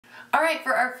All right,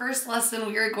 for our first lesson,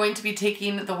 we are going to be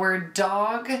taking the word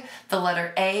dog, the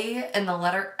letter A, and the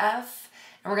letter F,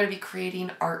 and we're going to be creating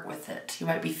art with it. You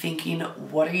might be thinking,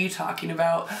 what are you talking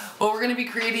about? Well, we're going to be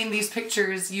creating these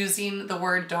pictures using the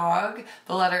word dog,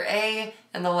 the letter A,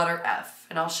 and the letter F,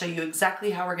 and I'll show you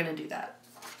exactly how we're going to do that.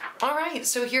 All right,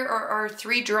 so here are our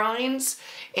 3 drawings,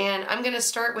 and I'm going to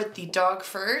start with the dog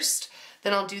first,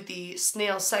 then I'll do the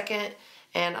snail second,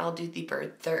 and I'll do the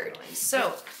bird third.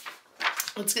 So,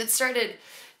 let's get started.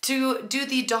 To do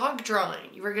the dog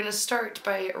drawing, you are going to start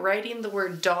by writing the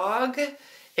word dog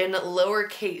in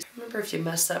lowercase. Remember, if you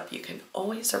mess up, you can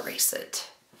always erase it.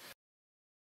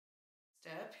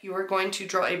 Step, you are going to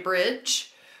draw a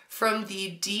bridge from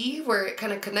the D, where it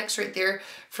kind of connects right there,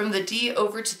 from the D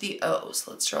over to the O.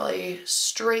 So let's draw a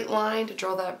straight line to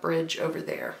draw that bridge over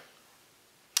there.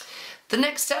 The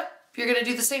next step, you're going to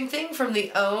do the same thing from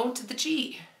the O to the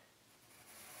G.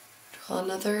 Draw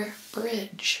another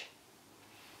bridge.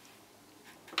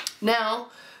 Now,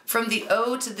 from the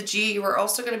O to the G, we're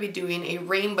also going to be doing a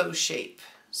rainbow shape.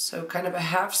 So kind of a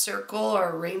half circle or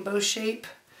a rainbow shape.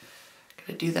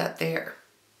 Going to do that there.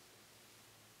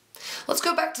 Let's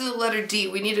go back to the letter D.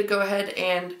 We need to go ahead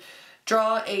and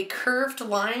draw a curved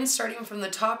line starting from the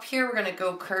top here. We're going to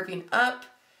go curving up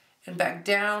and back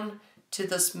down to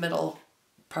this middle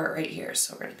part right here.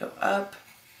 So we're going to go up,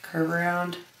 curve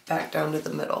around, back down to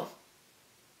the middle.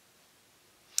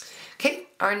 Okay,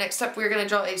 our next step, we're going to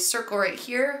draw a circle right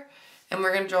here, and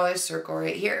we're going to draw a circle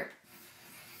right here.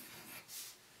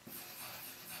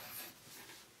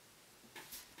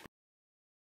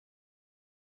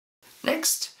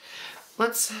 Next,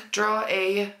 let's draw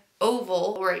a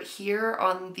oval right here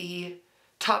on the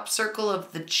top circle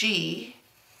of the G,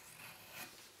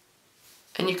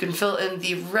 and you can fill in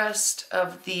the rest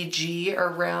of the G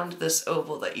around this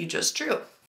oval that you just drew.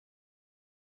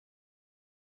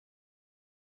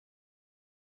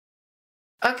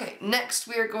 Okay, next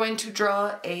we are going to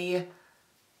draw a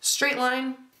straight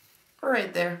line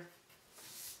right there.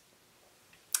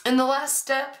 In the last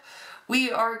step,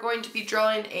 we are going to be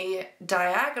drawing a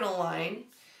diagonal line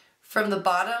from the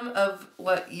bottom of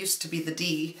what used to be the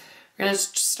D. We're going to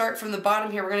start from the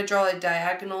bottom here. We're going to draw a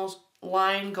diagonal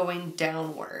line going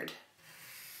downward,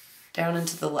 down and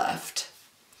to the left.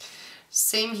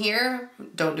 Same here.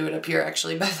 Don't do it up here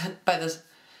actually by the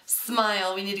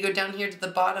smile. We need to go down here to the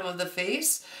bottom of the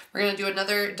face. We're going to do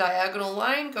another diagonal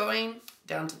line going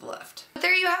down to the left. But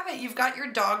there you have it. You've got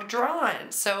your dog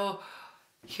drawn. So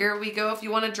here we go. If you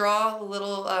want to draw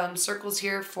little circles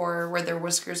here for where their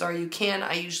whiskers are, you can.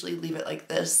 I usually leave it like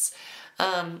this.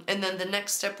 And then the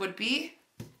next step would be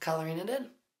coloring it in.